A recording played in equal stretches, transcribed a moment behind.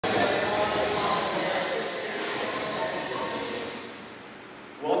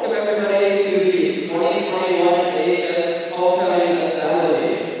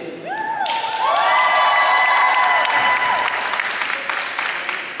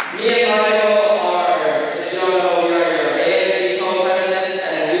Me and Mario are, if you don't know, we are your ASB co-presidents,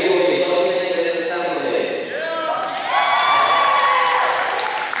 and we will be hosting this assembly.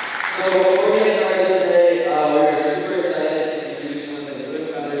 So before we get started today, we're super excited to introduce one of the newest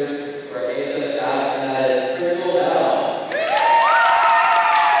members to our AHS staff, and that is Principal Bell.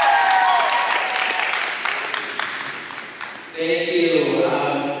 Thank you.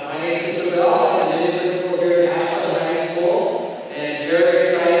 My name is Mr. Bell. I'm the new principal here at Ashland High School, and very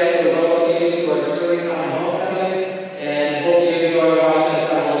excited to welcome you to our springtime homecoming, and hope you enjoy watching us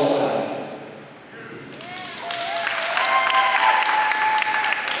have a little fun.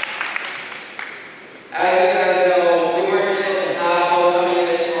 As you guys know, we weren't able to have homecoming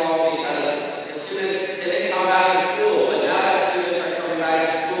this fall because the students didn't come back to school, but now that students are coming back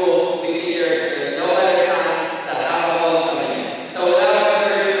to school, we figured there's no better time to have a homecoming. So without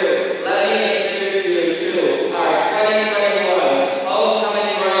further ado, let me introduce you to our 2021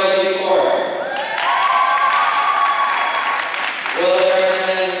 Homecoming Royalty Corps. Will the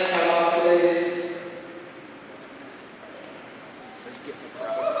freshmen come up, please? Let's get the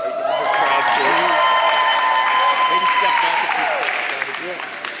crowd. Maybe step back a few steps.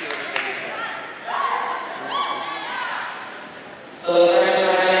 So the freshmen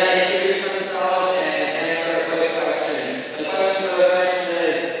are going to introduce themselves and answer a quick question. The question for the freshman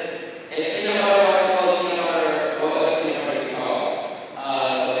is, if peanut butter wasn't called peanut butter, what would peanut butter be called?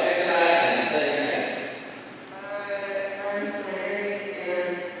 So answer that and say your name. I'm Larry, and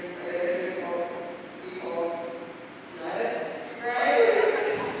I guess we call nuts, right?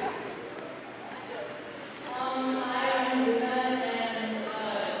 Hi, I'm Luna, and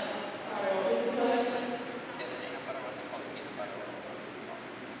sorry, what was the question?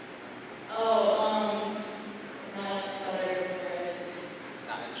 Oh, nut butter bread.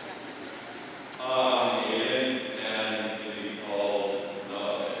 Ian, and it'd be called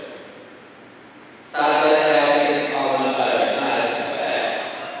nut. Sounds like I think it's called nut butter. Nice. Okay.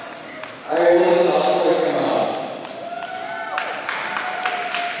 All right, will the sophomores come up?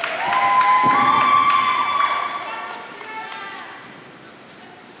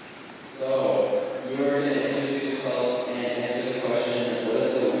 So, you're going to introduce yourselves and answer the question, what is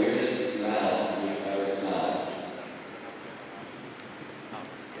the weirdest smell you've ever smelled?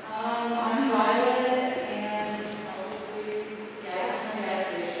 I'm Violet, and probably gas from a gas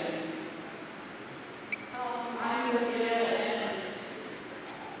station. I'm Sophia, and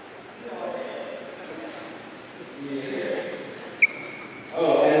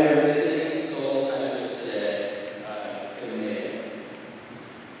Oh, and we're missing Soul Fences today. Couldn't make it.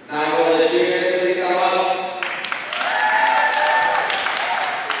 Now, will the juniors please come up?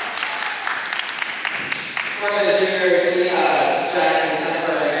 For the juniors, we have Jackson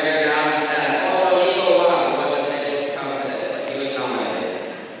Pepper and Aaron Downs, and also Nico Wong, who wasn't able to come today, but he was nominated.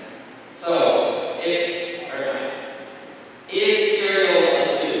 So, is cereal a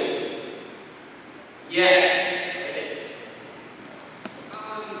soup? Yes, it is.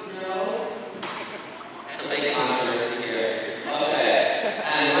 no. It's a big controversy here. Okay,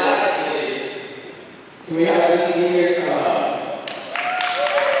 and lastly, can we have the seniors come up?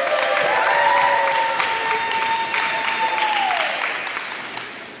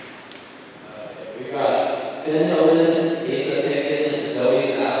 We've got Finn Hilden, Lisa Pickett,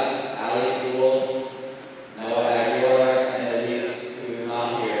 Zoe Zapp, Ali Poole, Noah Aguilar, and Elise, who is not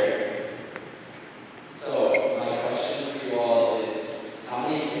here. So, my question for you all is, how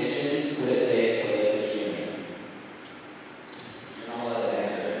many pigeons would it take to lift a human? You're not allowed to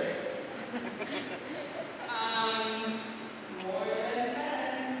answer. More than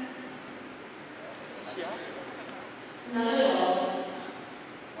 10. None at all.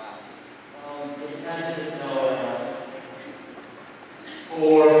 It depends if it's snow or not.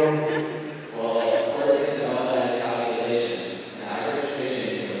 4. Well, according to Noah's calculations, an average pigeon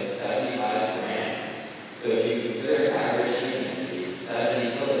can lift 75 grams. So if you consider an average human to be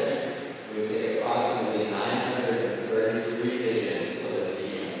 70 kilograms, it would take approximately 933 pigeons to lift a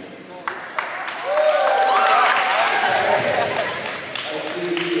human. Let's do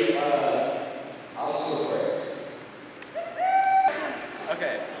the obstacle course.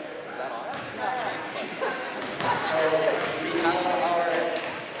 Okay, is that on? So we have our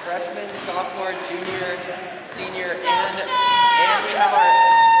freshman, sophomore, junior, senior, and we have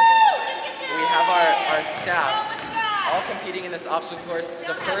our staff all competing in this obstacle course.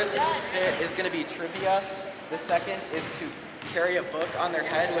 The first bit is going to be trivia. The second is to carry a book on their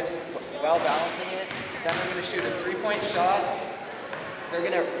head while balancing it. Then they're going to shoot a 3-point shot. They're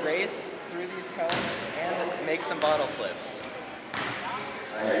going to race through these cones and make some bottle flips.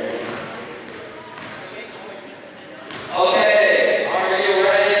 Okay, are you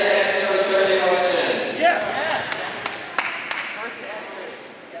ready to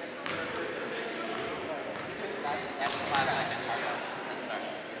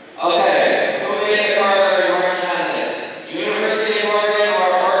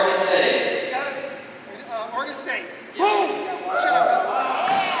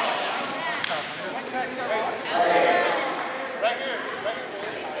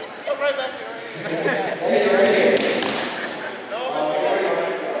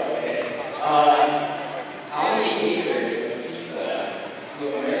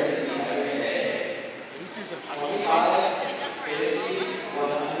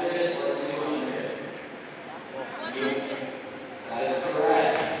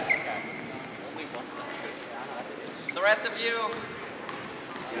rest of you,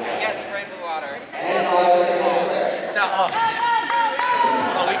 get sprayed with water. And 5 seconds. It's not off.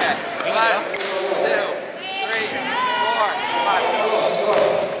 Oh, we got 1, 2, 3, 4, 5.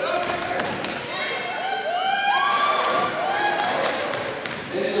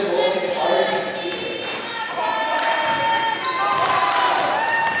 Mr. Wilkins, are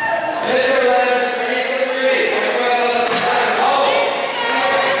Mr. Leonard, ready for 3. Everybody else is starting. Oh,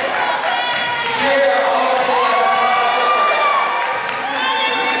 senior already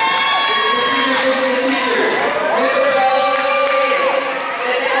Mr. Bell,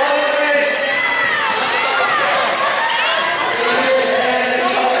 it's close finish. Seniors and the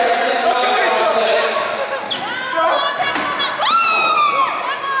soft juniors are on.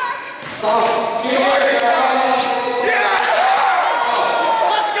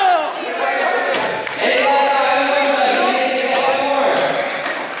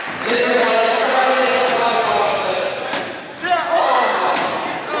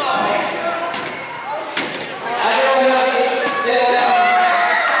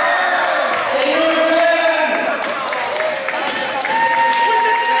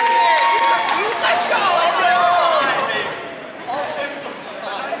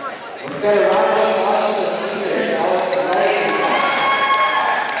 Let's get a round of applause for the seniors. That was great.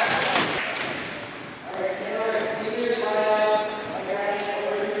 All right, can our seniors line up?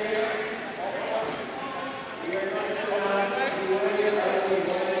 Over here. We are going to announce the winners of the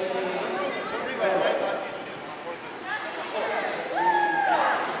women's team.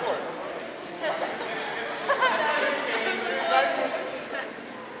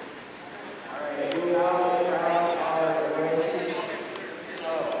 All right, moving on to our women's team.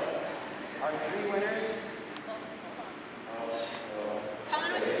 So, our 3 winners.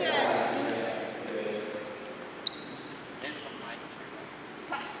 Coming with the goods.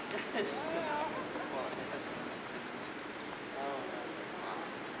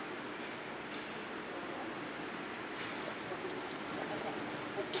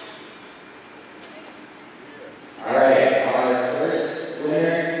 All right, our first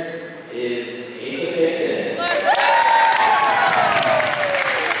winner is Asa Picton.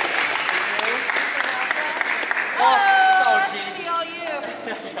 Oh, that's gonna be all you.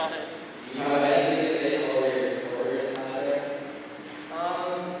 Do you have anything to say to all your supporters out there?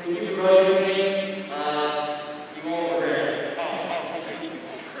 Thank you for voting for me. You won't regret it.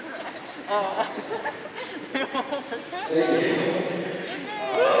 Thank you.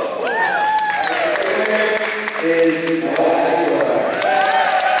 Is Noah Aguilar.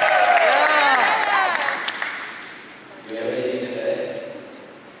 Do you have anything to say?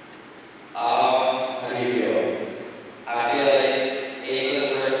 How do you feel? I feel like Asa's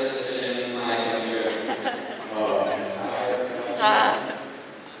first decision is mine come true.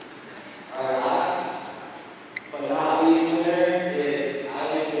 Our last but not least winner is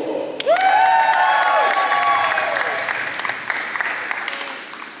Ali Poole. Do you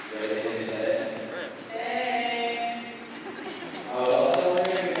have anything to say? Thanks.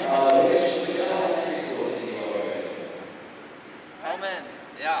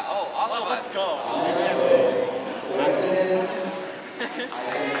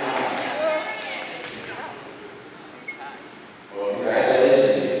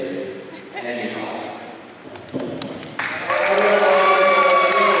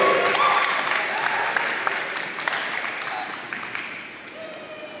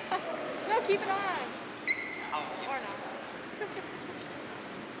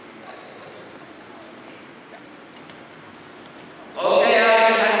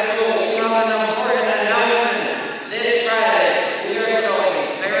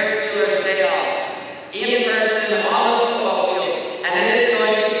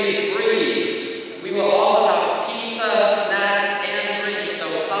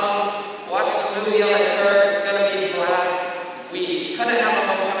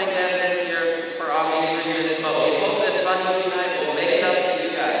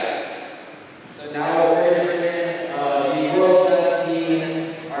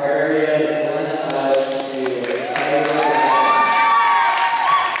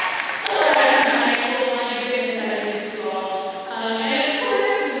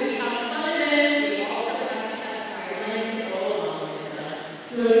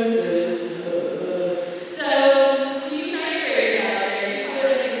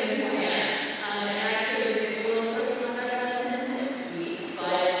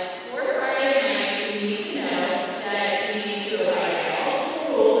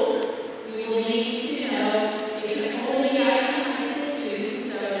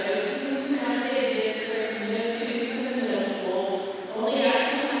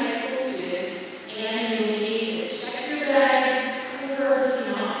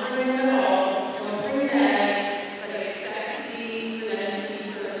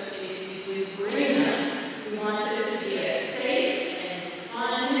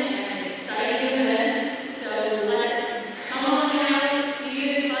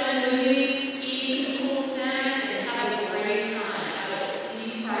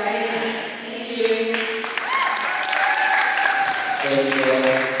 As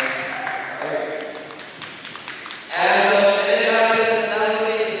a finish out this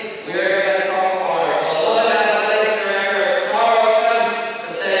assembly, we are going to call our beloved athletics director, Carl, come to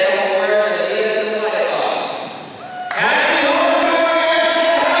say a couple words and lead us in the play song. Happy homecoming,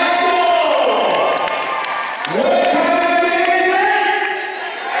 Ashland High School! What kind of day is it?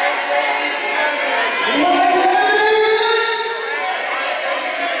 It's a great day to be Ashland. What kind of day is it? It's a great day to be Ashland.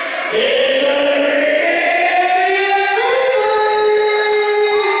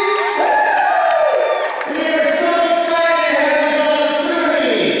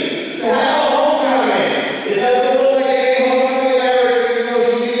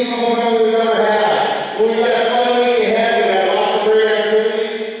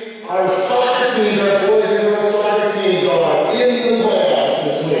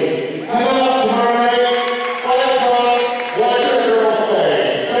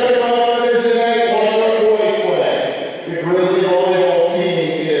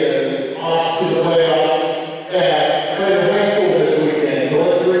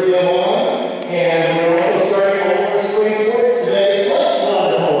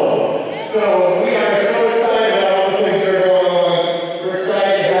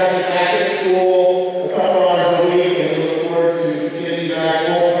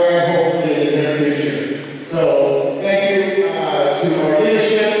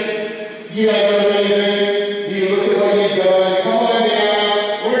 You guys are amazing. You look at what you've done. Come on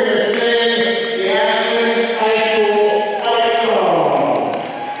down. We're going to sing the Ashland High School Ice Song.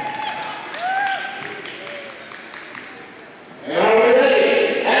 And are we ready?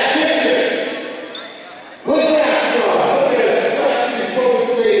 At distance. With masks on. Look at us. Practicing COVID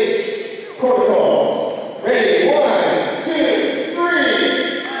safe protocols. Ready? 1, 2,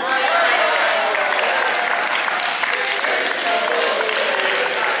 3.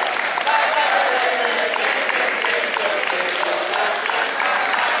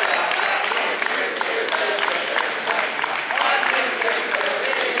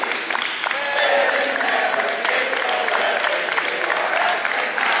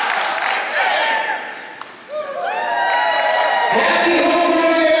 Happy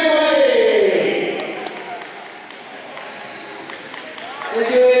homecoming, everybody! Thank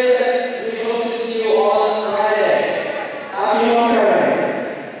you, AHS. We hope to see you all on Friday. Happy homecoming!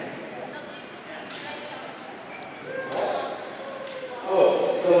 Oh,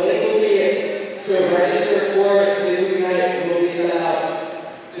 the link will be to register for the movie night will be sent out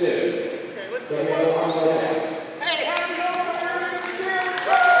soon. So we go on the